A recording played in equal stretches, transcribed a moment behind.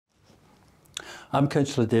I'm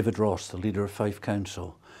Councillor David Ross, the leader of Fife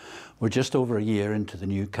Council. We're just over a year into the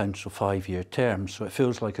new council 5-year term, so it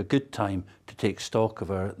feels like a good time to take stock of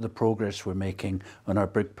the progress we're making on our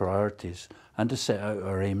big priorities and to set out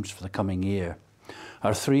our aims for the coming year.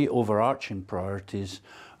 Our 3 overarching priorities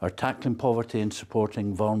are tackling poverty and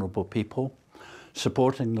supporting vulnerable people,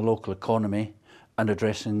 supporting the local economy and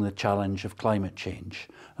addressing the challenge of climate change.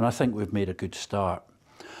 And I think we've made a good start.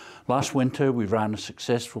 Last winter, we ran a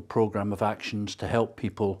successful programme of actions to help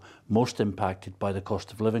people most impacted by the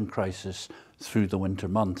cost of living crisis through the winter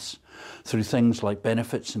months, through things like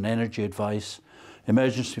benefits and energy advice,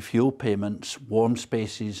 emergency fuel payments, warm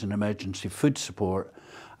spaces and emergency food support,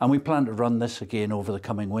 and we plan to run this again over the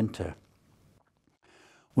coming winter.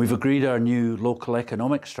 We've agreed our new local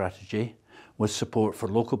economic strategy with support for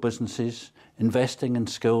local businesses, investing in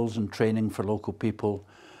skills and training for local people,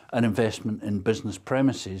 and investment in business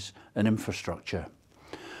premises and infrastructure.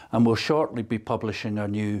 And we'll shortly be publishing our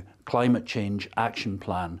new climate change action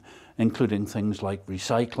plan, including things like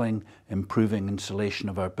recycling, improving insulation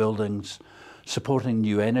of our buildings, supporting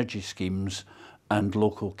new energy schemes and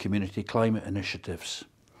local community climate initiatives.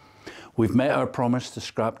 We've met our promise to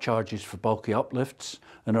scrap charges for bulky uplifts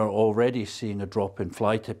and are already seeing a drop in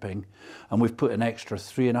fly tipping, and we've put an extra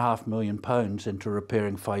 £3.5 million into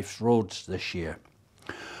repairing Fife's roads this year.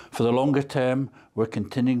 For the longer term, we're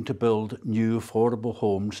continuing to build new affordable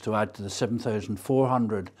homes to add to the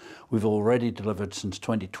 7,400 we've already delivered since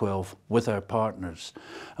 2012 with our partners.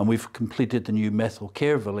 And we've completed the new Methil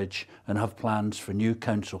Care Village and have plans for new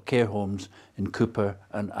council care homes in Cooper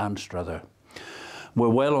and Anstruther. We're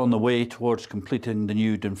well on the way towards completing the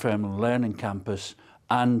new Dunfermline Learning Campus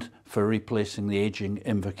and for replacing the ageing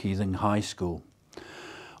Inverkeithing High School.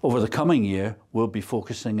 Over the coming year, we'll be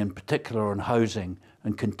focusing in particular on housing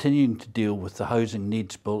and continuing to deal with the housing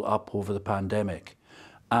needs built up over the pandemic,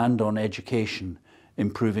 and on education,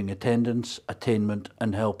 improving attendance, attainment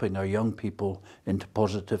and helping our young people into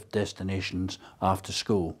positive destinations after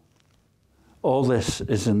school. All this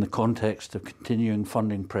is in the context of continuing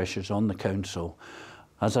funding pressures on the council.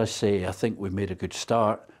 As I say, I think we've made a good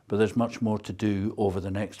start, but there's much more to do over the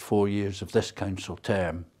next 4 years of this council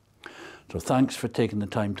term. So thanks for taking the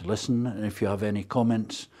time to listen, and if you have any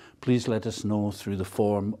comments, please let us know through the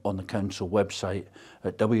form on the council website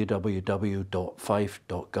at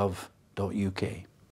www.fife.gov.uk.